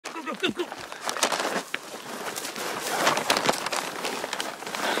go.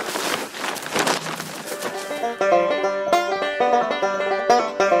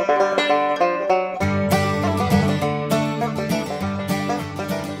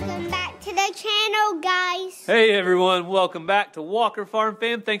 Hey everyone, welcome back to Walker Farm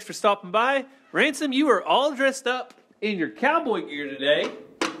Fam. Thanks for stopping by. Ransom, you are all dressed up in your cowboy gear today.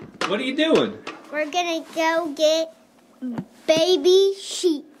 What are you doing? We're gonna go get baby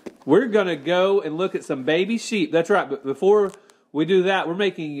sheep. We're gonna go and look at some baby sheep. That's right, but before we do that, we're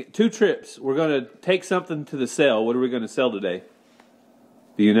making 2 trips. We're gonna take something to the sale. What are we gonna sell today?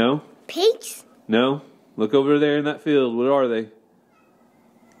 Do you know? Pigs? No? Look over there in that field. What are they?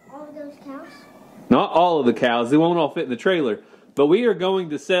 All of those cows? Not all of the cows. They won't all fit in the trailer. But we are going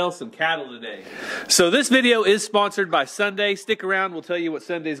to sell some cattle today. So this video is sponsored by Sunday. Stick around. We'll tell you what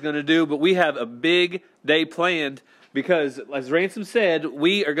Sunday's going to do. But we have a big day planned because, as Ransom said,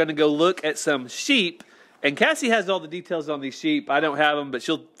 we are going to go look at some sheep. And Cassie has all the details on these sheep. I don't have them, but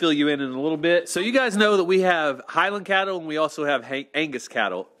she'll fill you in a little bit. So you guys know that we have Highland cattle and we also have Angus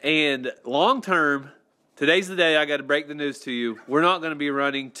cattle. And long term, today's the day I got to break the news to you. We're not going to be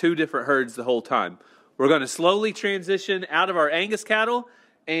running 2 different herds the whole time. We're going to slowly transition out of our Angus cattle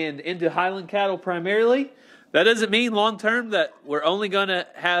and into Highland cattle primarily. That doesn't mean long term that we're only going to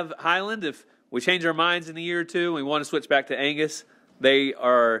have Highland. If we change our minds in a year or 2 and we want to switch back to Angus, they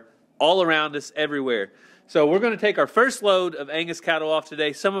are all around us everywhere. So we're going to take our first load of Angus cattle off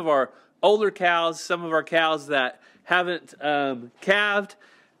today. Some of our older cows, some of our cows that haven't calved.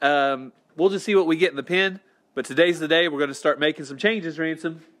 We'll just see what we get in the pen. But today's the day we're going to start making some changes,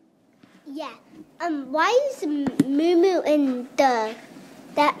 Ransom. Yeah. Why is Moo Moo in that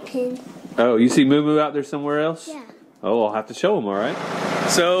pen? Oh, you see Moo Moo out there somewhere else? Yeah. Oh, I'll have to show him, all right?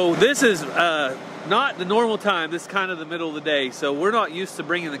 So this is not the normal time. This is kind of the middle of the day. So we're not used to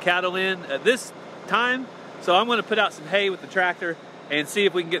bringing the cattle in at this time. So I'm going to put out some hay with the tractor and see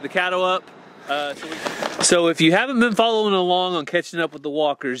if we can get the cattle up. So if you haven't been following along on Catching Up with the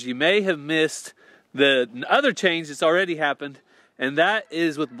Walkers, you may have missed the other change that's already happened, and that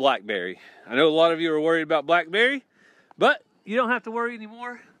is with Blackberry. I know a lot of you are worried about Blackberry, but you don't have to worry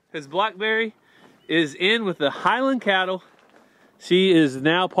anymore because Blackberry is in with the Highland cattle. She is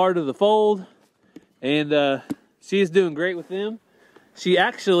now part of the fold, and she is doing great with them. She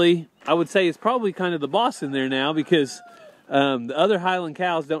actually, I would say, is probably kind of the boss in there now because the other Highland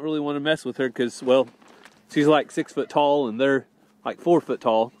cows don't really want to mess with her because, well, she's like 6 foot tall and they're like 4 foot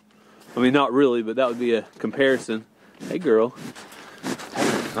tall. I mean, not really, but that would be a comparison. Hey, girl.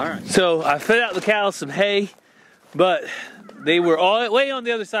 All right. So I fed out the cows some hay, but they were all way on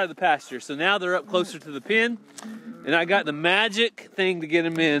the other side of the pasture. So now they're up closer to the pen, and I got the magic thing to get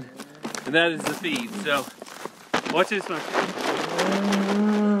them in, and that is the feed. So watch this one.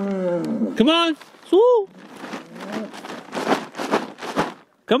 Come on. Swoo.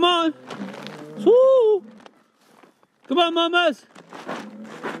 Come on. Swoo. Come on, mamas.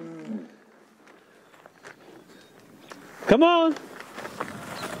 Come on.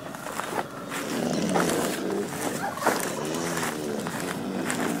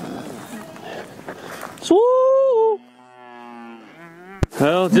 Swoo.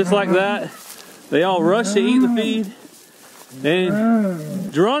 Well, just like that, they all rush to eat the feed.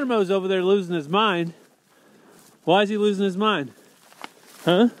 And Geronimo's over there losing his mind. Why is he losing his mind?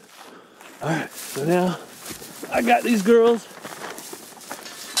 Huh? Alright, so now I got these girls.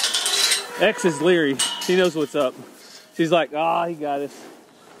 X is leery. She knows what's up. She's like, ah, he got us.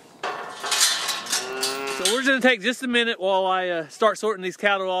 So we're going to take just a minute while I start sorting these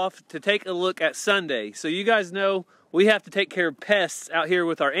cattle off to take a look at Sunday. So you guys know we have to take care of pests out here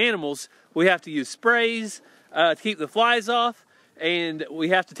with our animals. We have to use sprays to keep the flies off, and we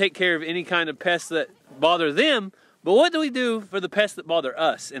have to take care of any kind of pests that bother them. But what do we do for the pests that bother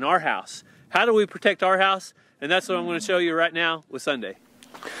us in our house? How do we protect our house? And that's what I'm going to show you right now with Sunday.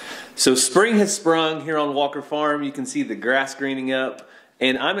 So spring has sprung here on Walker Farm. You can see the grass greening up,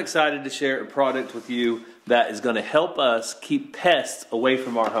 and I'm excited to share a product with you that is going to help us keep pests away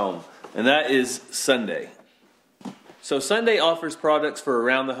from our home, and that is Sunday. So Sunday offers products for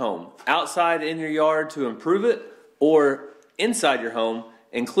around the home, outside in your yard to improve it, or inside your home,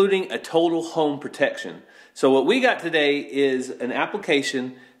 including a total home protection. So what we got today is an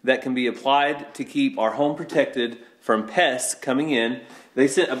application that can be applied to keep our home protected from pests coming in. They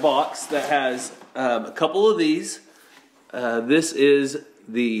sent a box that has a couple of these. This is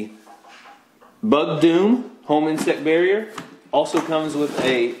the Bug Doom Home Insect Barrier. Also comes with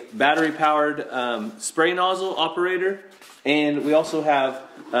a battery-powered spray nozzle operator. And we also have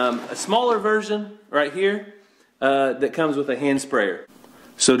a smaller version right here that comes with a hand sprayer.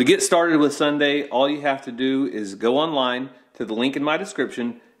 So to get started with Sunday, all you have to do is go online to the link in my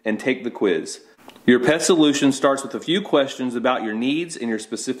description and take the quiz. Your pest solution starts with a few questions about your needs and your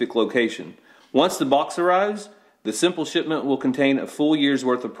specific location. Once the box arrives, the simple shipment will contain a full year's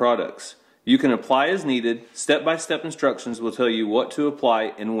worth of products. You can apply as needed. Step-by-step instructions will tell you what to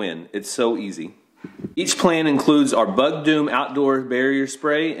apply and when. It's so easy. Each plan includes our Bug Doom outdoor barrier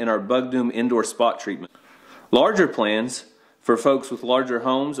spray and our Bug Doom indoor spot treatment. Larger plans for folks with larger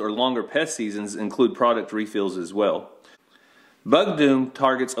homes or longer pest seasons include product refills as well. Bug Doom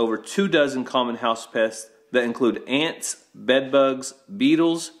targets over 24 common house pests that include ants, bed bugs,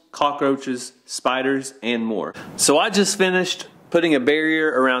 beetles, cockroaches, spiders, and more. So I just finished putting a barrier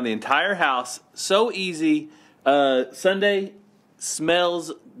around the entire house. So easy. Sunday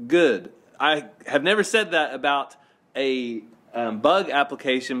smells good. I have never said that about a bug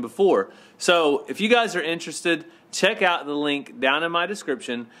application before. So if you guys are interested, check out the link down in my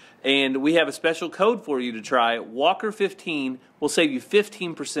description, and we have a special code for you to try. Walker15 will save you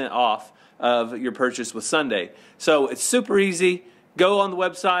 15% off of your purchase with Sunday. So it's super easy. Go on the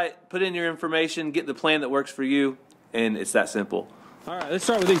website, put in your information, get the plan that works for you, and it's that simple. All right, let's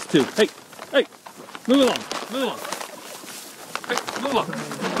start with these two. Hey, hey, move along, move along. Hey, move along,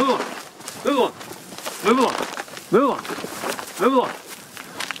 move along, move along, move along, move along, move along.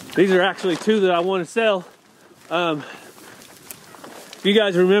 These are actually two that I want to sell. If you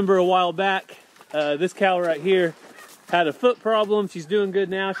guys remember a while back, this cow right here had a foot problem. She's doing good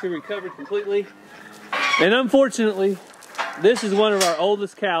now. She recovered completely. And unfortunately, this is one of our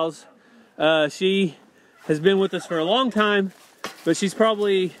oldest cows. She has been with us for a long time, but she's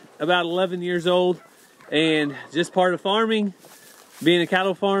probably about 11 years old and just part of farming. Being a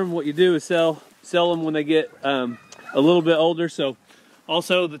cattle farm, what you do is sell them when they get a little bit older. So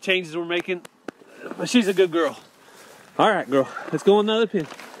also the changes we're making, but she's a good girl. All right, girl, let's go on the other pin.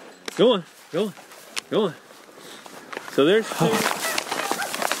 Go on, go on, go on. So there's two.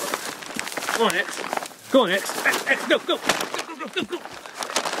 Go on, X. Go on, X. X, go, go, go, go, go, go.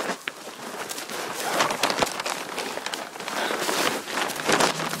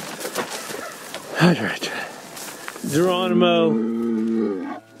 All right. Geronimo,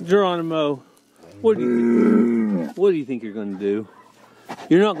 what do you think you're going to do?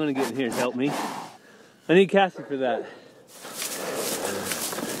 You're not going to get in here and help me. I need Cassie for that.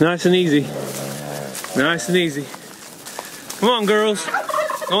 Nice and easy. Nice and easy. Come on, girls.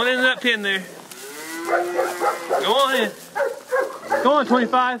 Go on into that pen there. Go on in. Go on,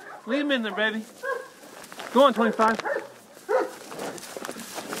 25. Leave them in there, baby. Go on, 25.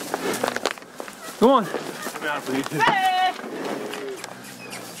 Go on. Hey!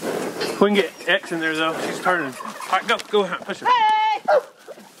 We can get X in there though. She's turning. All right, go, go ahead, push her. Hey!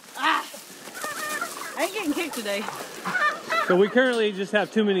 Ah! I ain't getting kicked today. So we currently just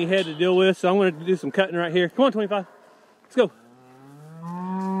have too many head to deal with, so I'm going to do some cutting right here. Come on, 25. Let's go.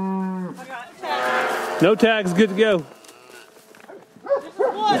 I got tags. No tags, good to go. Just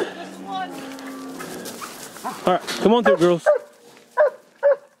one, just one. All right, come on through, girls.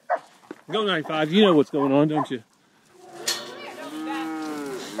 Go 95. You know what's going on, don't you?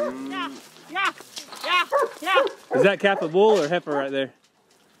 Yeah. Is that calf a bull or heifer right there?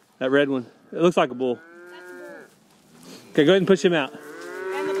 That red one. It looks like a bull. Okay, go ahead and push him out.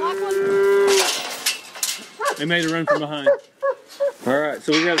 And the black one? They made a run from behind. All right,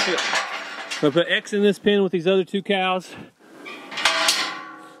 so we got to put X in this pen with these other two cows.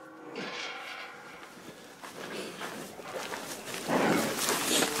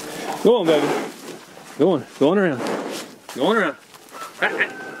 Go on, baby. Go on. Go on around. Go on around.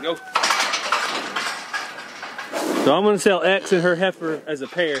 Go. So I'm going to sell X and her heifer as a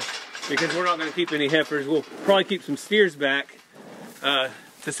pair because we're not going to keep any heifers. We'll probably keep some steers back to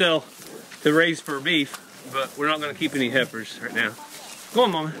raise for beef, but we're not going to keep any heifers right now. Go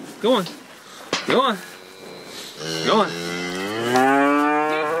on, Mama. Go on. Go on. Go on.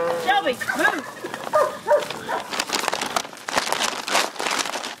 Shelby, move.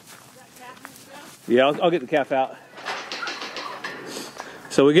 Yeah, I'll get the calf out.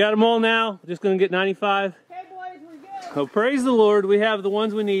 So we got them all now. Just going to get 95. Okay, boys, we're good. Oh, praise the Lord. We have the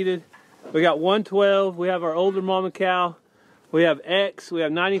ones we needed. We got 112. We have our older mama cow. We have X. We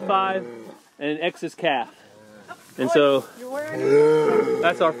have 95. And X's calf. And so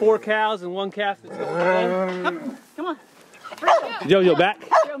that's our 4 cows and 1 calf that's going on. Come on. Freedom. Jojo, back.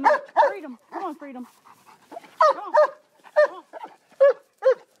 Freedom. Come on, Freedom. Come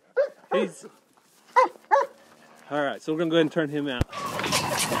on. He's... All right, so we're going to go ahead and turn him out.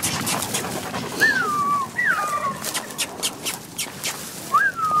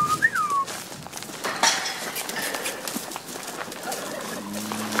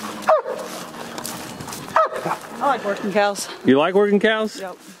 I like working cows. You like working cows?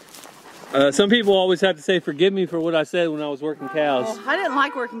 Yep. Some people always have to say, forgive me for what I said when I was working cows. Well, I didn't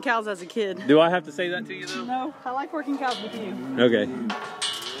like working cows as a kid. Do I have to say that to you though? No, I like working cows with you. Okay.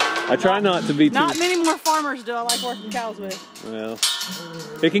 I try not to be too... Not many more farmers do I like working cows with. Well,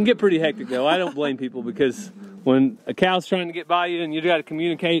 it can get pretty hectic though. I don't blame people because when a cow's trying to get by you and you got to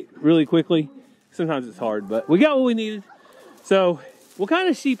communicate really quickly, sometimes it's hard, but we got what we needed. So, what kind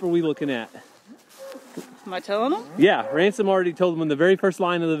of sheep are we looking at? Am I telling them? Yeah, Ransom already told them in the very first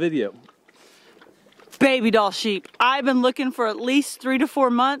line of the video. Babydoll sheep. I've been looking for at least 3 to 4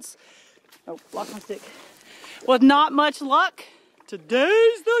 months. Oh, lost my stick. With not much luck,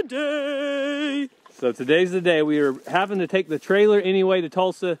 today's the day. So today's the day. We are having to take the trailer anyway to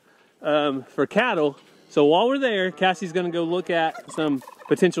Tulsa for cattle. So while we're there, Cassie's gonna go look at some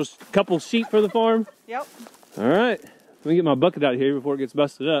potential couple sheep for the farm. Yep. All right, let me get my bucket out here before it gets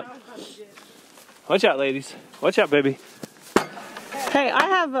busted up. Watch out, ladies. Watch out, baby. Hey, I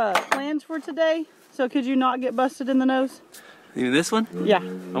have plans for today. So could you not get busted in the nose? Even this one? Yeah.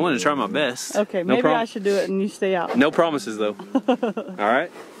 I want to try my best. Okay, maybe I should do it and you stay out. No promises though. All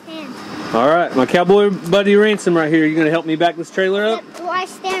right. All right, my cowboy buddy Ransom right here. You gonna help me back this trailer up? Yep. Do I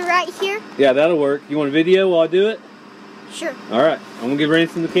stand right here? Yeah, that'll work. You want a video while I do it? Sure. All right. I'm gonna give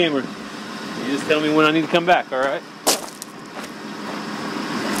Ransom the camera. You just tell me when I need to come back. All right.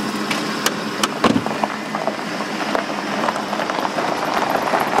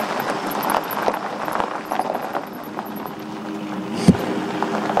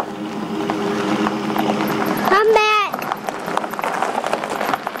 Come back.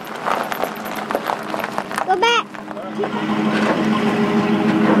 Go back.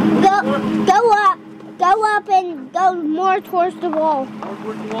 Go up and go more towards the wall. More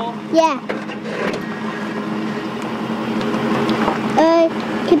towards the wall? Yeah.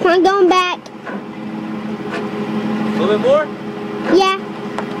 Keep on going back. A little bit more? Yeah.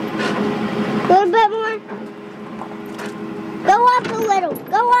 A little bit more. Go up a little.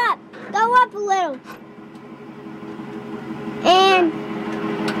 Go up. Go up a little. And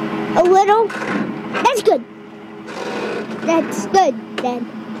a little. That's good. That's good then.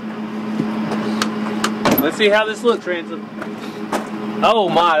 Let's see how this looks, Ransom. Oh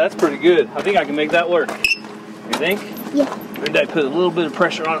my, that's pretty good. I think I can make that work. You think? Yeah. Maybe I put a little bit of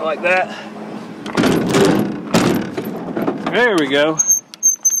pressure on it like that. There we go.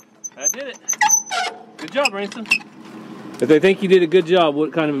 I did it. Good job, Ransom. If they think you did a good job,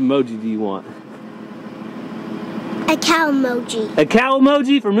 what kind of emoji do you want? A cow emoji. A cow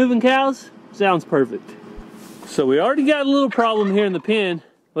emoji for moving cows? Sounds perfect. So we already got a little problem here in the pen.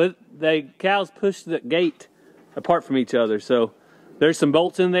 The cows pushed the gate apart from each other. So there's some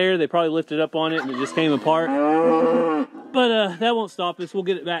bolts in there. They probably lifted up on it and it just came apart. But that won't stop us. We'll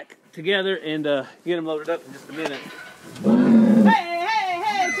get it back together and get them loaded up in just a minute. Hey, hey,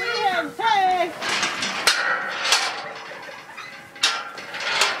 hey, put your hands, hey!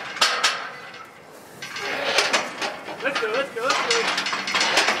 Let's go, let's go, let's go.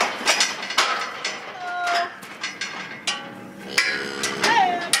 Hey,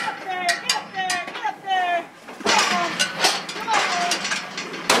 get up there, get up there, get up there! Come on, come on!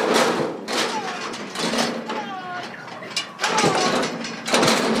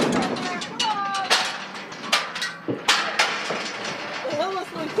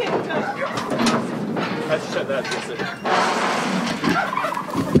 Let's shut that for a second.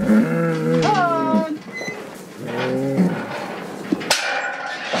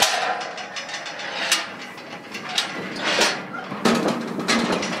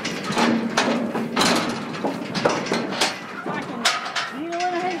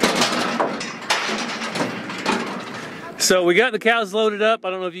 So we got the cows loaded up. I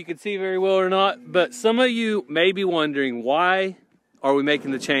don't know if you can see very well or not, but some of you may be wondering, why are we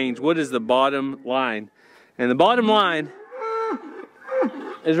making the change? What is the bottom line? And the bottom line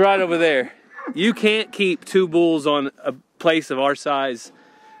is right over there. You can't keep 2 bulls on a place of our size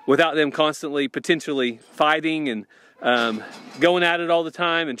without them constantly, potentially fighting and going at it all the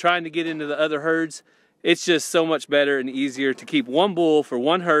time and trying to get into the other herds. It's just so much better and easier to keep 1 bull for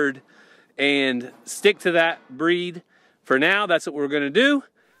 1 herd and stick to that breed. For now, that's what we're going to do.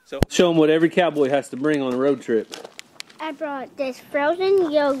 So show them what every cowboy has to bring on a road trip. I brought this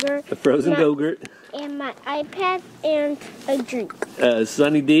frozen yogurt. A frozen yogurt. And my iPad and a drink.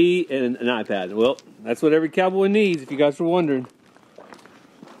 Sunny D and an iPad. Well, that's what every cowboy needs, if you guys were wondering.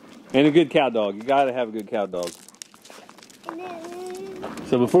 And a good cow dog. You gotta have a good cow dog.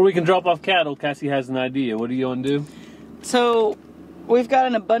 So before we can drop off cattle, Cassie has an idea. What do you want to do? So we've got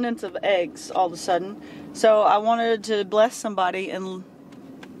an abundance of eggs all of a sudden. So I wanted to bless somebody and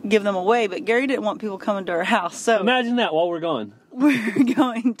give them away, but Gary didn't want people coming to our house. So Imagine that while we're gone. we're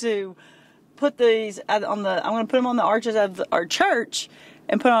going to put these I'm going to put them on the arches of our church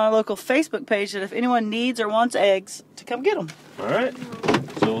and put on our local Facebook page that if anyone needs or wants eggs, to come get them. All right.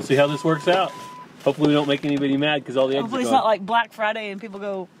 So we'll see how this works out. Hopefully we don't make anybody mad because all the eggs Hopefully are it's gone. not like Black Friday and people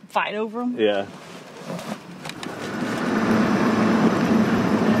go fight over them. Yeah.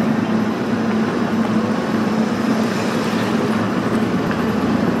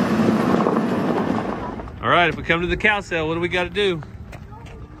 All right, if we come to the cow sale, what do we got to do?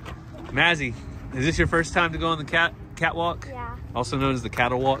 Mazzy, is this your first time to go on the catwalk? Yeah. Also known as the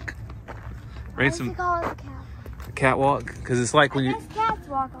cattle walk. Why does it call it a cow? Catwalk, because it's like when I you. guess cats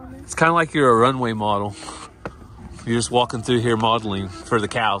walk on this. It's kind of like you're a runway model. You're just walking through here modeling for the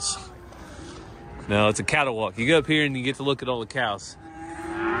cows. No, it's a cattle walk. You go up here and you get to look at all the cows.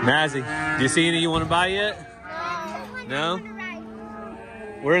 Mazzy, do you see any you want to buy yet? No?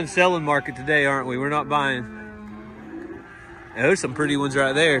 We're in selling market today, aren't we? We're not buying. And there's some pretty ones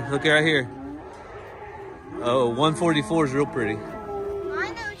right there. Look right here. Oh, 144 is real pretty. I know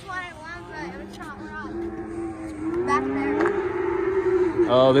which one I want, but it was chopped up. Back there.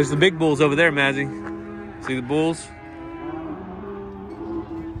 Oh, there's the big bulls over there, Mazzy. See the bulls?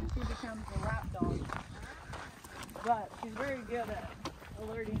 She becomes a lap dog. But she's very good at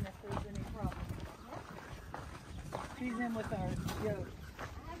alerting if there's any problem. She's in with our yoke.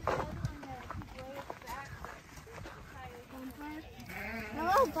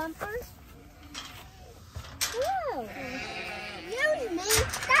 Hello, bumpers. Whoa. Use me.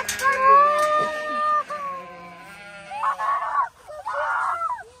 That's fun.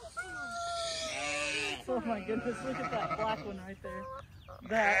 Oh my goodness, look at that black one right there.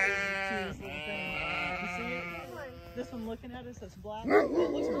 That is the cutest little thing. You see it? This one looking at us, that's black. It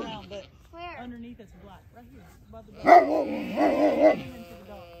looks brown, but Where? underneath it's black. Right here, above the dog. Into the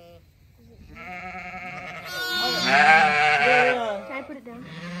dog. Can I put it down?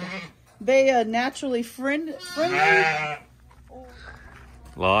 They naturally friendly.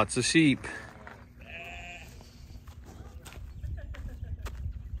 Lots of sheep.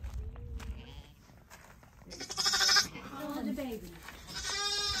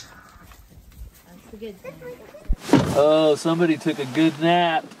 Oh, somebody took a good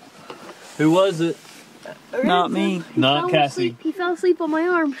nap. Who was it? Not me. Not Cassie. He fell asleep on my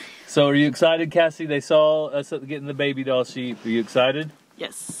arm. So are you excited, Cassie? They saw us getting the baby doll sheep. Are you excited?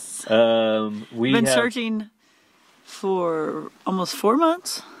 Yes. We Been have, searching for almost 4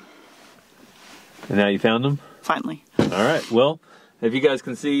 months. And now you found them? Finally. All right. Well, if you guys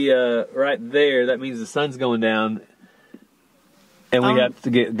can see right there, that means the sun's going down. And we have to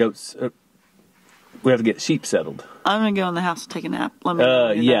get goats. We have to get sheep settled. I'm going to go in the house and take a nap. Let me know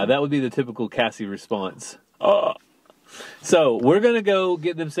when you're Yeah, done. that would be the typical Cassie response. Oh. So we're going to go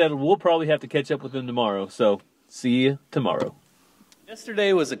get them settled. We'll probably have to catch up with them tomorrow. So see you tomorrow.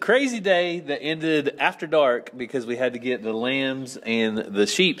 Yesterday was a crazy day that ended after dark because we had to get the lambs and the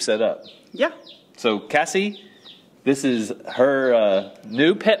sheep set up. Yeah. So Cassie, this is her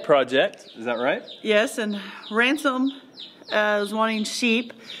new pet project. Is that right? Yes, and Ransom is wanting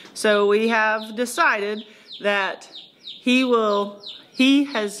sheep. So we have decided that he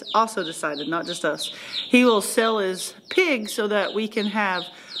has also decided, not just us, he will sell his pigs so that we can have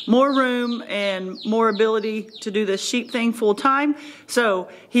more room and more ability to do this sheep thing full time. So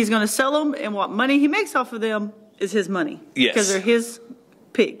he's going to sell them, and what money he makes off of them is his money. Yes. Because they're his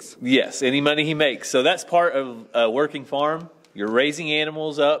pigs. Yes, any money he makes. So that's part of a working farm. You're raising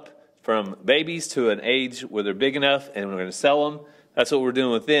animals up from babies to an age where they're big enough, and we're going to sell them. That's what we're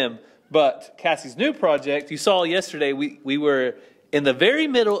doing with them. But Cassie's new project, you saw yesterday, we were in the very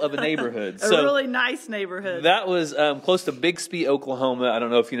middle of a neighborhood. A really nice neighborhood. That was close to Bixby, Oklahoma. I don't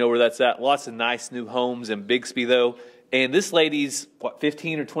know if you know where that's at. Lots of nice new homes in Bixby, though. And this lady's,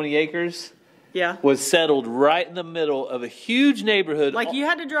 15 or 20 acres? Yeah. Was settled right in the middle of a huge neighborhood. Like you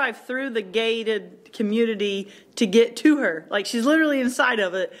had to drive through the gated community to get to her. Like she's literally inside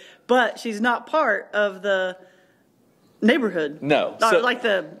of it, but she's not part of the neighborhood. No. Or So, like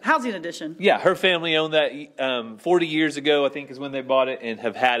the housing edition. yeah, her family owned that 40 years ago, I think is when they bought it and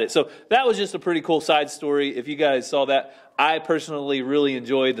have had it. So that was just a pretty cool side story. If you guys saw that, I personally really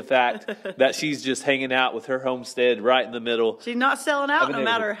enjoyed the fact that she's just hanging out with her homestead right in the middle. She's not selling out no neighborhood.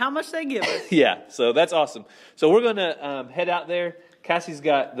 matter how much they give her. Yeah, so that's awesome. So we're going to head out there. Cassie's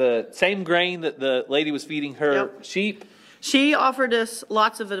got the same grain that the lady was feeding her sheep. She offered us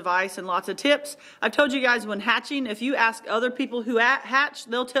lots of advice and lots of tips. I've told you guys when hatching, if you ask other people who hatch,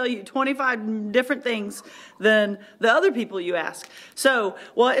 they'll tell you 25 different things than the other people you ask. So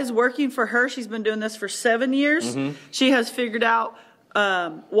what is working for her, she's been doing this for 7 years. She has figured out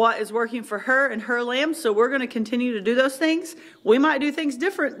what is working for her and her lambs. So we're going to continue to do those things. We might do things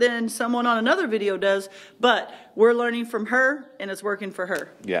different than someone on another video does, but we're learning from her and it's working for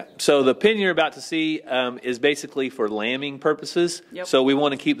her. Yeah. So the pen you're about to see is basically for lambing purposes. Yep. So we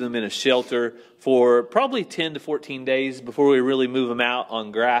want to keep them in a shelter for probably 10 to 14 days before we really move them out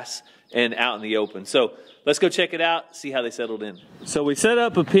on grass and out in the open. So let's go check it out, see how they settled in. So we set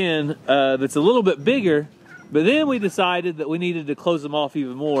up a pen that's a little bit bigger, but then we decided that we needed to close them off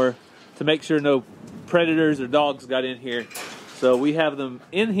even more to make sure no predators or dogs got in here. So we have them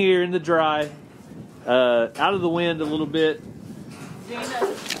in here in the dry, out of the wind a little bit.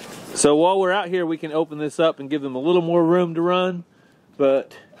 So while we're out here, we can open this up and give them a little more room to run.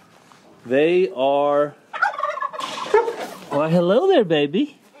 But they are... Why, hello there,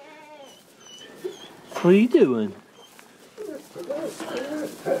 baby. What are you doing?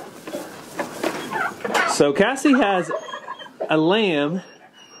 So Cassie has a lamb,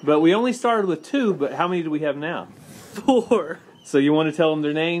 but we only started with 2, but how many do we have now? 4. So you want to tell them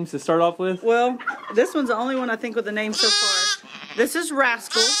their names to start off with? Well, this one's the only one I think with a name so far. This is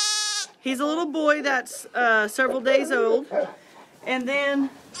Rascal. He's a little boy that's several days old. And then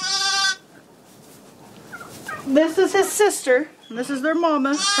this is his sister. And this is their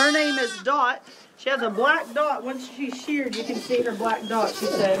mama. Her name is Dot. She has a black dot. Once she's sheared, you can see her black dot, she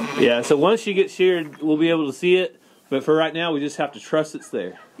said. Yeah, so once she gets sheared, we'll be able to see it. But for right now, we just have to trust it's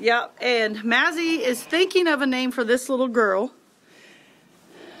there. Yep, and Mazzy is thinking of a name for this little girl.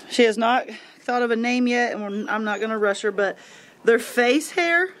 She has not thought of a name yet, and I'm not going to rush her, but their face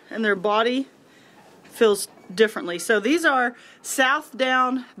hair and their body feels differently. So these are South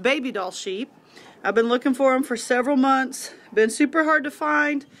Down Babydoll sheep. I've been looking for them for several months. Been super hard to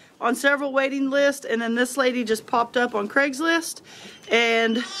find on several waiting lists, and then this lady just popped up on Craigslist,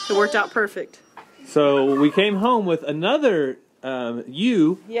 and it worked out perfect. So we came home with another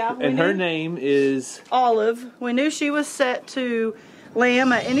ewe, Yeah, and her name is... Olive. We knew she was set to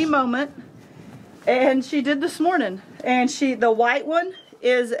lamb at any moment, and she did this morning. And the white one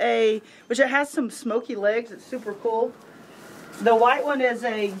is which it has some smoky legs. It's super cool. The white one is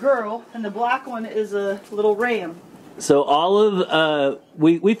a girl, and the black one is a little ram. So Olive,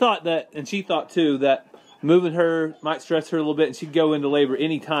 we thought that, and she thought too, that moving her might stress her a little bit, and she'd go into labor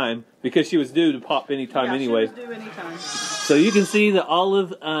anytime because she was due to pop anytime anyway. She was due anytime. So you can see that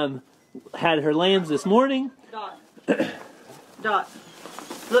Olive had her lambs this morning. Dot. Dot.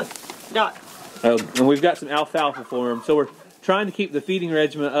 Look. Dot. And we've got some alfalfa for them. So we're trying to keep the feeding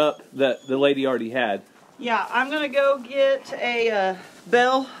regimen up that the lady already had. Yeah, I'm going to go get a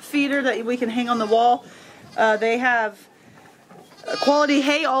bell feeder that we can hang on the wall. They have quality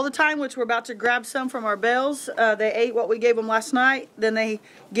hay all the time, which we're about to grab some from our bells. They ate what we gave them last night. Then they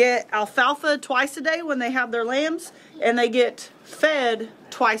get alfalfa twice a day when they have their lambs, and they get fed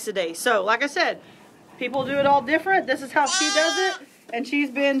twice a day. So, like I said, people do it all different. This is how she does it, and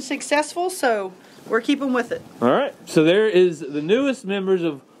she's been successful, so we're keeping with it. All right, so there is the newest members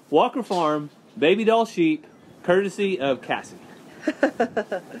of Walker Farm Babydoll sheep, courtesy of Cassie.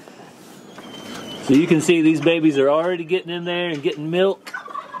 So you can see these babies are already getting in there and getting milk.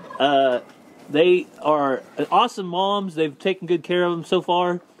 They are awesome moms. They've taken good care of them so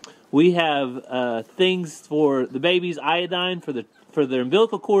far. We have things for the babies, iodine for their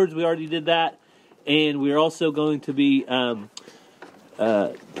umbilical cords. We already did that, and we're also going to be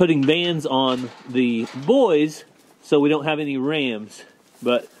putting bands on the boys so we don't have any rams.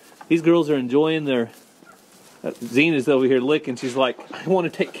 But these girls are enjoying their... Zena's over here licking. She's like, I want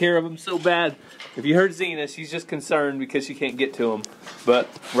to take care of them so bad. If you heard Zena, she's just concerned because she can't get to them. But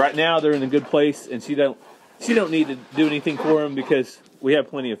right now they're in a good place, and she don't need to do anything for them because we have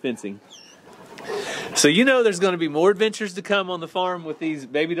plenty of fencing. So you know there's going to be more adventures to come on the farm with these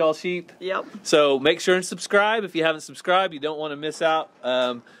Babydoll sheep. Yep. So make sure and subscribe. If you haven't subscribed, you don't want to miss out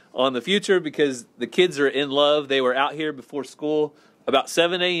on the future because the kids are in love. They were out here before school about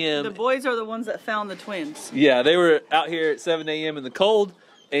 7 a.m. The boys are the ones that found the twins. Yeah, they were out here at 7 a.m. in the cold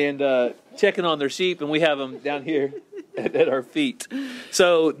and checking on their sheep, and we have them down here at our feet.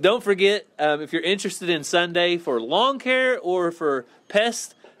 So don't forget, if you're interested in Sunday for lawn care or for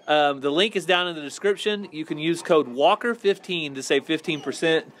pests, the link is down in the description. You can use code WALKER15 to save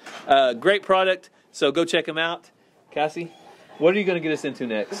 15%. Great product, so go check them out. Cassie, what are you going to get us into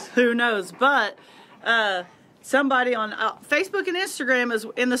next? Who knows, but... somebody on Facebook and Instagram is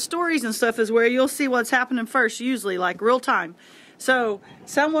in the stories and stuff is where you'll see what's happening first, usually like real time. So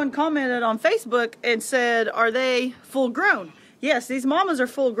someone commented on Facebook and said, are they full grown? Yes, these mamas are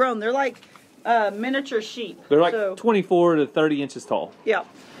full grown. They're like miniature sheep. They're like 24 to 30 inches tall. Yeah.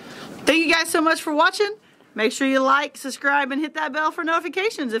 Thank you guys so much for watching. Make sure you like, subscribe, and hit that bell for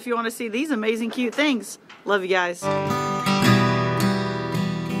notifications if you want to see these amazing, cute things. Love you guys.